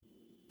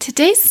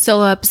Today's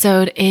solo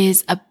episode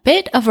is a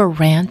bit of a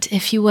rant,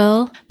 if you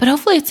will, but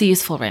hopefully it's a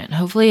useful rant.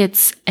 Hopefully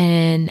it's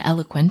an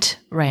eloquent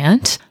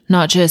rant,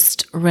 not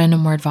just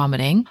random word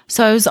vomiting.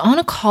 So I was on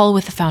a call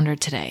with the founder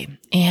today,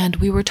 and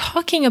we were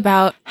talking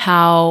about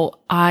how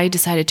I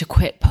decided to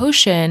quit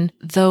Potion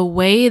the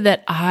way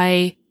that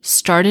I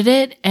started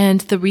it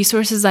and the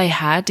resources I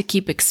had to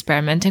keep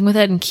experimenting with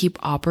it and keep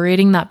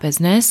operating that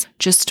business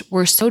just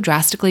were so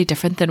drastically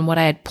different than what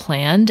I had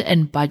planned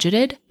and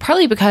budgeted,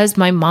 partly because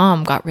my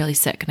mom got really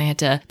sick and I had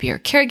to be her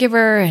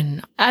caregiver.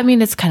 And I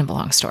mean, it's kind of a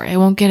long story. I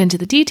won't get into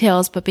the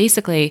details, but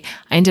basically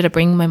I ended up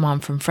bringing my mom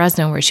from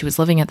Fresno, where she was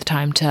living at the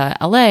time, to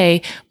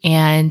LA,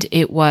 and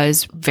it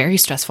was very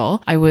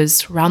stressful. I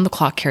was round the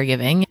clock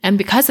caregiving. And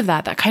because of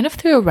that, that kind of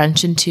threw a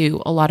wrench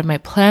into a lot of my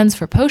plans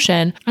for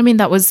Potion. I mean,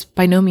 that was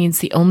by no means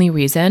the only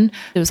reason.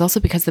 It was also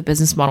because the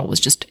business model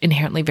was just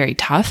inherently very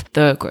tough.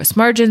 The gross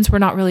margins were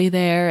not really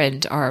there,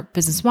 and our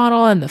business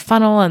model and the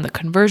funnel and the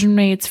conversion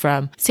rates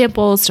from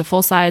samples to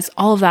full size,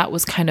 all of that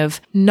was kind of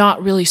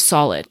not really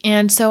solid.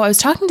 And so I was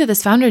talking to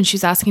this founder and she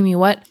was asking me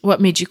what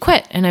made you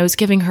quit? And I was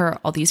giving her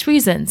all these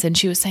reasons. And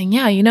she was saying,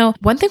 yeah,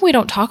 one thing we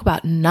don't talk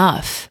about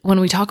enough when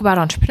we talk about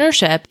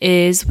entrepreneurship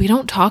is we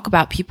don't talk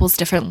about people's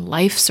different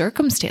life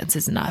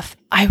circumstances enough.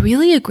 I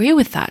really agree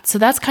with that. So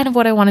that's kind of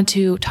what I wanted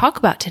to talk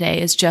about today,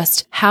 is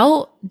just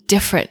how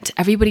different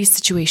everybody's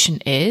situation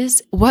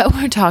is, what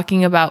we're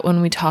talking about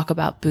when we talk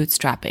about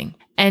bootstrapping.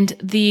 And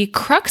the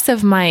crux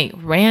of my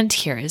rant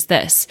here is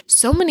this.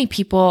 So many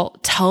people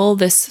tell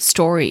this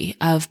story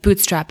of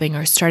bootstrapping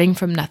or starting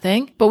from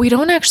nothing, but we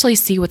don't actually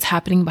see what's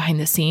happening behind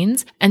the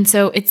scenes. And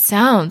so it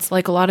sounds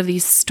like a lot of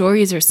these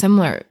stories are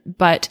similar,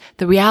 but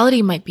the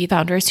reality might be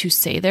founders who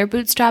say they're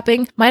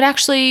bootstrapping might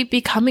actually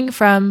be coming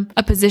from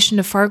a position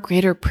of far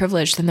greater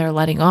privilege than they're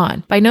letting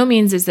on. By no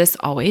means is this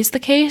always the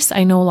case.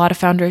 I know a lot of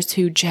founders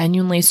who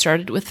genuinely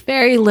started with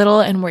very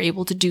little and were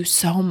able to do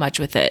so much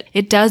with it.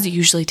 It does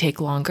usually take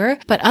longer.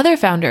 But other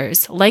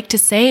founders like to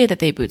say that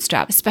they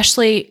bootstrap,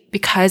 especially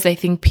because I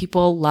think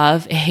people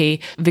love a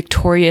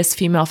victorious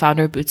female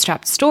founder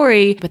bootstrapped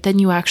story. But then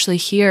you actually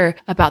hear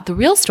about the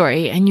real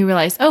story and you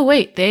realize, oh,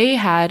 wait, they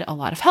had a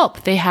lot of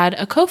help. They had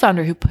a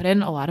co-founder who put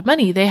in a lot of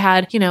money. They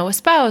had, a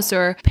spouse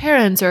or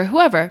parents or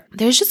whoever.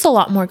 There's just a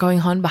lot more going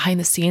on behind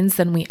the scenes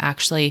than we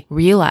actually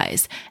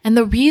realize. And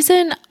the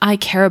reason I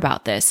care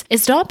about this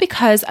is not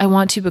because I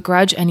want to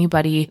begrudge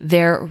anybody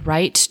their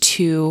right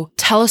to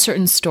tell a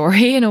certain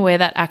story in a way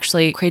that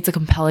actually creates a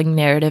compelling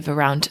narrative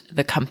around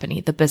the company,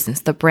 the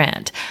business, the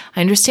brand.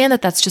 I understand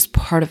that that's just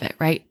part of it,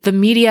 right? The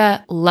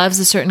media loves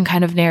a certain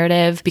kind of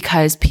narrative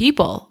because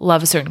people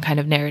love a certain kind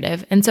of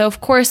narrative. And so,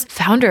 of course,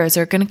 founders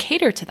are going to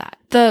cater to that.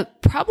 The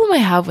problem I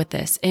have with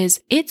this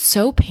is it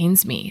so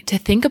pains me to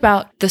think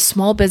about the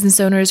small business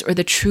owners or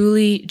the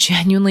truly,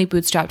 genuinely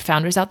bootstrapped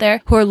founders out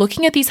there who are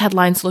looking at these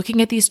headlines,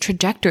 looking at these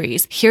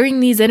trajectories, hearing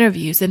these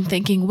interviews and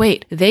thinking,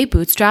 wait, they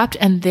bootstrapped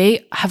and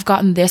they have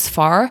gotten this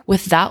far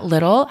with that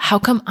little. How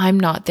come I'm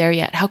not there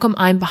yet? How come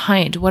I'm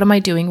behind? What am I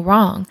doing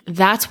wrong?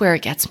 That's where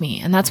it gets me.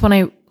 And that's when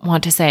I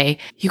want to say,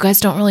 you guys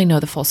don't really know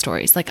the full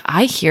stories. Like,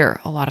 I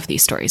hear a lot of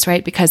these stories,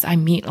 right? Because I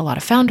meet a lot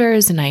of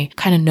founders and I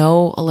kind of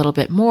know a little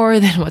bit more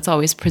than what's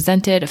always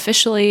presented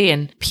officially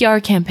and PR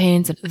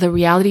campaigns. And the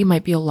reality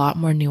might be a lot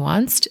more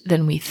nuanced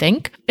than we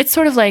think. It's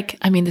sort of like,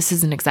 this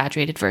is an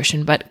exaggerated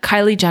version, but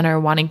Kylie Jenner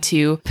wanting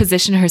to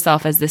position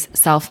herself as this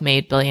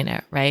self-made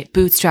billionaire, right?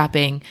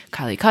 Bootstrapping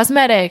Kylie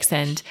Cosmetics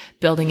and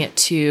building it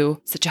to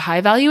such a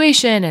high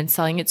valuation and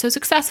selling it so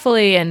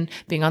successfully and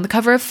being on the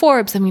cover of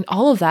Forbes.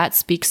 All of that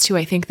speaks to,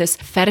 I think, this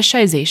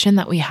fetishization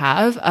that we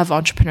have of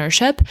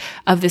entrepreneurship,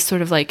 of this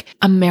sort of like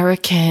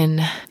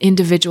American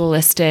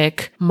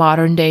individualistic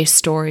modern day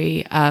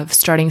story of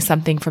starting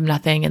something from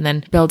nothing and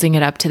then building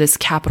it up to this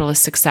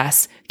capitalist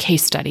success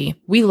case study.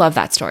 We love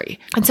that story.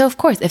 And so, of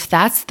course, if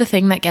that's the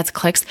thing that gets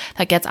clicks,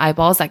 that gets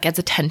eyeballs, that gets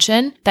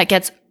attention, that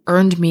gets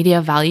earned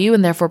media value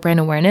and therefore brand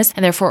awareness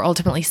and therefore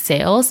ultimately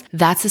sales,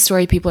 that's the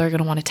story people are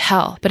going to want to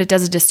tell. But it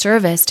does a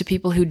disservice to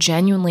people who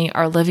genuinely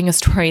are living a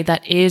story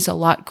that is a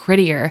lot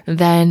grittier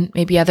than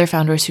maybe other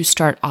founders who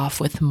start off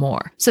with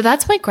more. So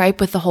that's my gripe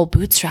with the whole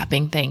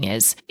bootstrapping thing,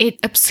 is it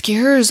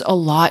obscures a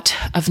lot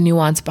of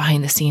nuance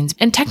behind the scenes.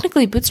 And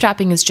technically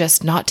bootstrapping is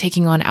just not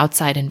taking on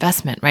outside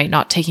investment, right?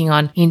 Not taking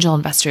on angel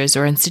investors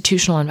or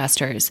institutional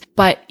investors.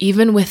 But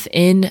even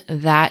within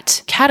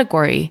that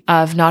category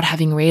of not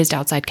having raised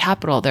outside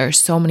capital, there are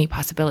so many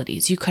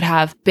possibilities. You could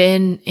have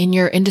been in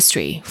your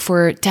industry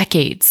for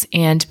decades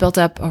and built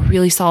up a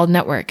really solid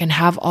network and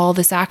have all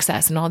this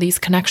access and all these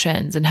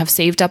connections and have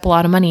saved up a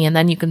lot of money, and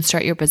then you can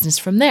start your business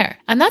from there.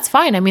 And that's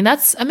fine.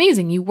 That's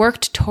amazing. You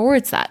worked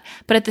towards that.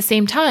 But at the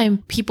same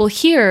time, people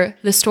hear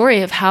the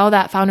story of how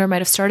that founder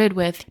might have started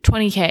with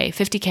 20K,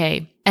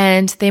 50K,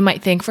 And they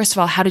might think, first of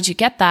all, how did you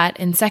get that?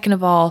 And second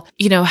of all,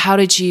 how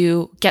did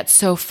you get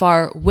so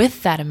far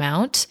with that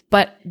amount?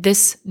 But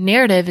this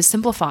narrative is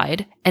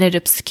simplified and it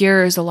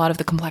obscures a lot of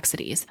the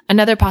complexities.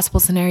 Another possible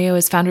scenario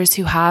is founders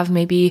who have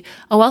maybe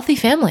a wealthy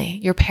family.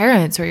 Your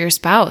parents or your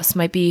spouse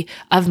might be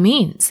of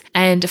means.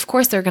 And of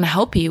course, they're going to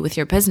help you with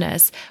your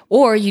business,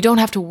 or you don't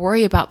have to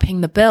worry about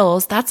paying the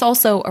bills. That's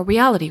also a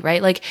reality,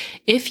 right? Like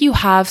if you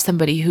have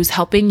somebody who's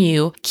helping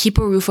you keep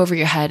a roof over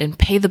your head and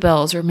pay the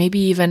bills, or maybe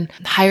even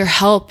hire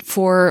help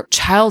for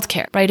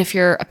childcare, right? If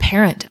you're a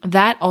parent,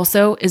 that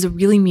also is a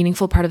really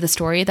meaningful part of the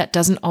story that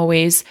doesn't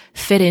always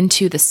fit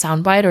into the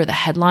soundbite or the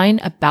headline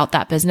about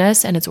that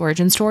business and its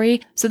origin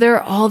story. So there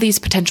are all these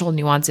potential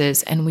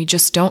nuances, and we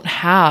just don't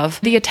have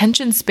the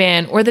attention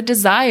span or the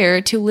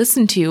desire to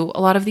listen to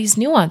a lot of these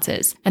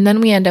nuances. And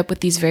then we end up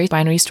with these very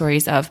binary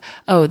stories of,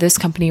 oh, this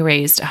company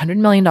raised $100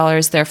 million,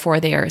 therefore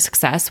they are a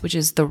success, which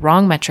is the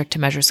wrong metric to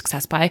measure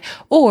success by,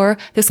 or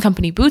this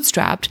company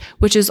bootstrapped,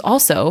 which is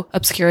also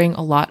obscuring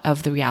a lot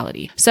of the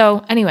reality.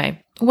 So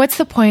anyway, what's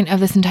the point of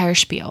this entire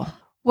spiel?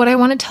 What I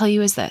want to tell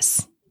you is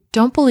this: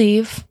 don't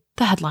believe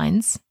the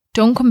headlines.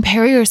 Don't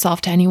compare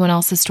yourself to anyone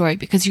else's story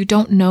because you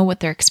don't know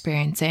what they're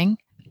experiencing.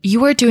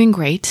 You are doing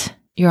great.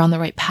 You're on the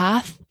right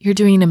path. You're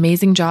doing an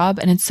amazing job.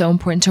 And it's so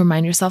important to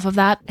remind yourself of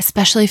that,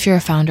 especially if you're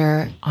a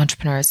founder,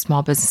 entrepreneur,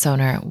 small business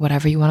owner,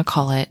 whatever you want to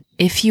call it.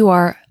 If you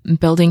are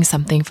building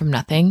something from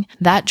nothing,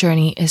 that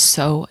journey is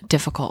so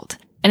difficult.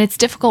 And it's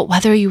difficult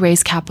whether you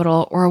raise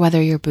capital or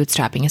whether you're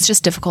bootstrapping. It's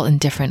just difficult in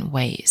different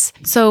ways.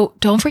 So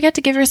don't forget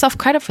to give yourself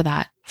credit for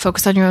that.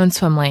 Focus on your own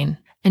swim lane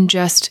and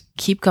just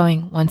keep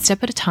going one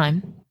step at a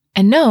time.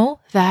 And know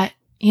that,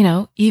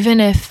 even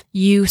if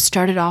you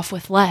started off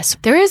with less,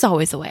 there is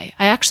always a way.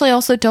 I actually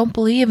also don't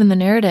believe in the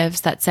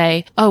narratives that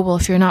say, oh, well,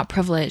 if you're not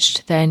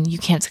privileged, then you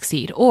can't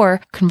succeed. Or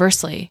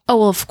conversely, oh,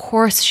 well, of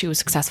course she was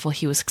successful,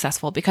 he was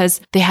successful because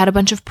they had a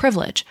bunch of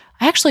privilege.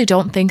 I actually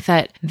don't think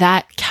that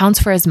that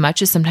counts for as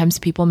much as sometimes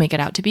people make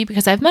it out to be,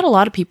 because I've met a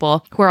lot of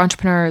people who are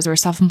entrepreneurs or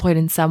self-employed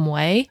in some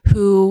way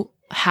who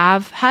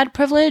have had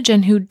privilege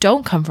and who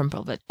don't come from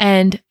privilege.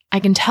 And I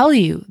can tell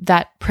you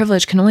that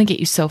privilege can only get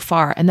you so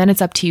far. And then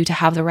it's up to you to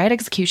have the right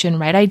execution,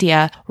 right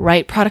idea,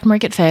 right product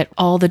market fit,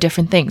 all the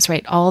different things,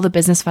 right? All the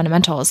business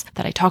fundamentals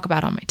that I talk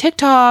about on my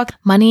TikTok.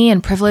 Money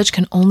and privilege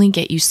can only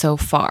get you so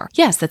far.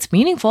 Yes, that's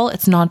meaningful.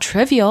 It's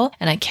non-trivial.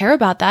 And I care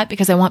about that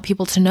because I want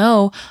people to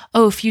know,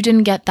 oh, if you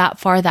didn't get that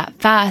far that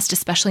fast,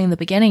 especially in the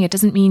beginning, it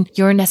doesn't mean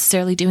you're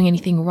necessarily doing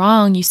anything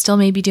wrong. You still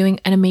may be doing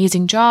an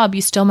amazing job.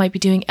 You still might be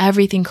doing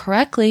everything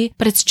correctly,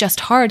 but it's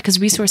just hard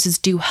because resources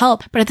do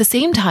help. But at the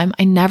same time,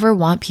 I never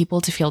want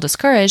people to feel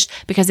discouraged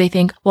because they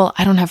think, well,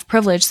 I don't have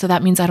privilege, so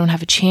that means I don't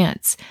have a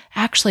chance.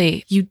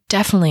 Actually, you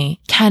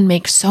definitely can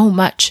make so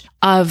much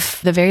of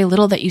the very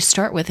little that you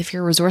start with if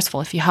you're resourceful,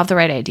 if you have the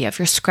right idea, if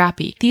you're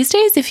scrappy. These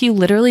days, if you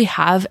literally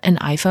have an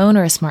iPhone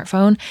or a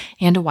smartphone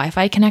and a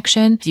Wi-Fi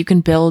connection, you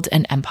can build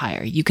an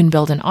empire. You can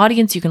build an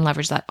audience. You can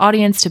leverage that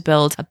audience to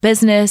build a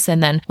business.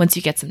 And then once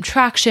you get some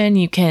traction,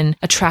 you can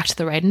attract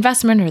the right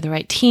investment or the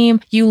right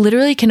team. You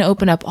literally can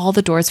open up all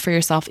the doors for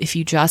yourself if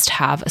you just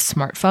have a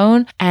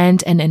smartphone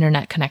and an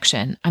internet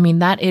connection. I mean,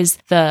 that is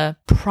the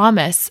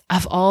promise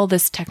of all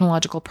this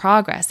technological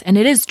progress. And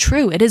it is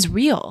true. It is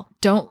real.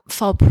 Don't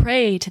fall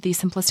prey to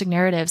these simplistic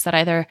narratives that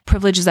either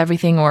privilege is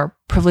everything or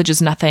privilege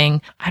is nothing.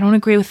 I don't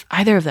agree with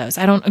either of those.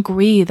 I don't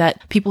agree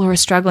that people who are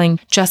struggling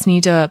just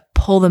need to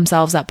pull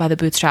themselves up by the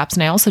bootstraps.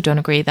 And I also don't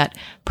agree that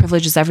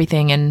privilege is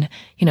everything. And,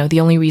 the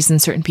only reason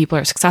certain people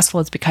are successful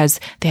is because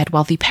they had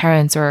wealthy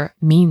parents or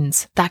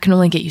means. That can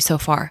only get you so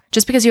far.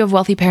 Just because you have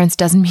wealthy parents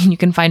doesn't mean you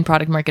can find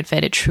product market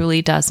fit. It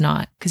truly does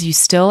not. Because you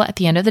still, at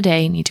the end of the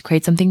day, need to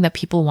create something that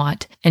people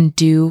want and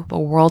do a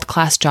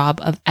world-class job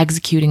of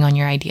executing on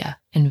your idea.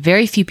 And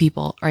very few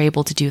people are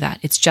able to do that.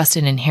 It's just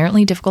an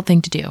inherently difficult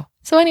thing to do.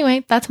 So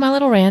anyway, that's my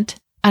little rant.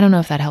 I don't know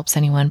if that helps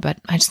anyone, but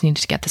I just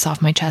needed to get this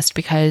off my chest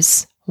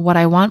because what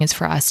I want is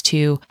for us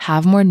to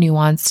have more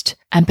nuanced,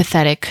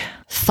 empathetic,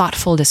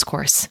 thoughtful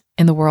discourse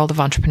in the world of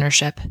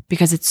entrepreneurship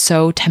because it's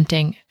so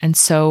tempting and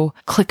so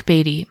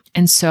clickbaity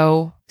and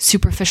so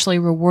superficially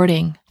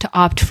rewarding to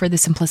opt for the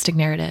simplistic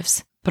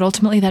narratives. But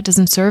ultimately, that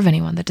doesn't serve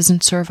anyone. That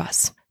doesn't serve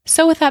us.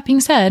 So with that being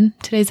said,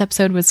 today's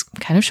episode was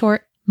kind of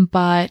short.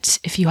 But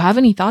if you have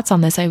any thoughts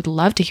on this, I would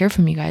love to hear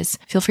from you guys.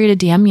 Feel free to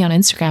DM me on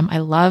Instagram. I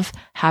love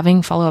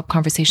having follow-up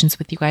conversations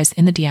with you guys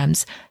in the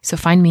DMs. So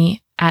find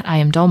me at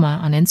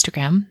 @IamDolma on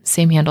Instagram,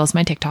 same handle as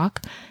my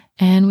TikTok,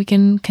 and we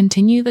can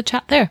continue the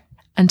chat there.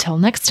 Until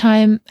next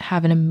time,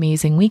 have an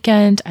amazing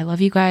weekend. I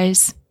love you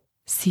guys.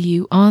 See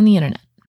you on the internet.